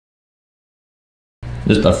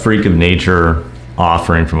Just a freak of nature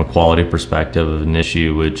offering from a quality perspective of an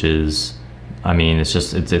issue, which is, I mean,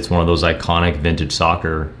 it's one of those iconic vintage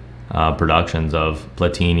soccer productions of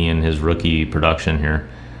Platini and his rookie production here.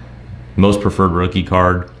 Most preferred rookie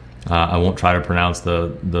card. I won't try to pronounce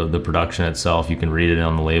the production itself. You can read it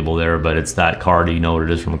on the label there, but it's that card. You know what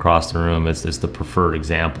it is from across the room. It's the preferred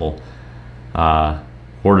example.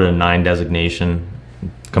 Ordered a 9 designation,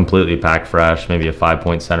 completely packed fresh, maybe a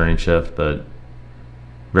 5-point centering shift, but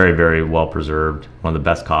very, very well preserved. One of the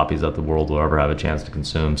best copies that the world will ever have a chance to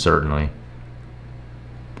consume, certainly.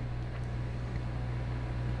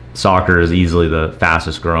 Soccer is easily the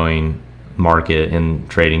fastest growing market in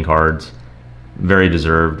trading cards. Very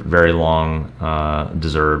deserved, very long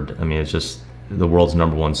deserved. I mean, it's just the world's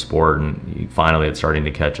 #1 sport, and finally it's starting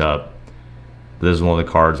to catch up. This is one of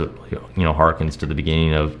the cards that, you know, harkens to the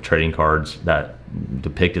beginning of trading cards that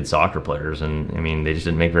depicted soccer players, and I mean, they just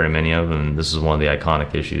didn't make very many of them, and this is one of the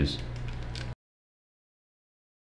iconic issues.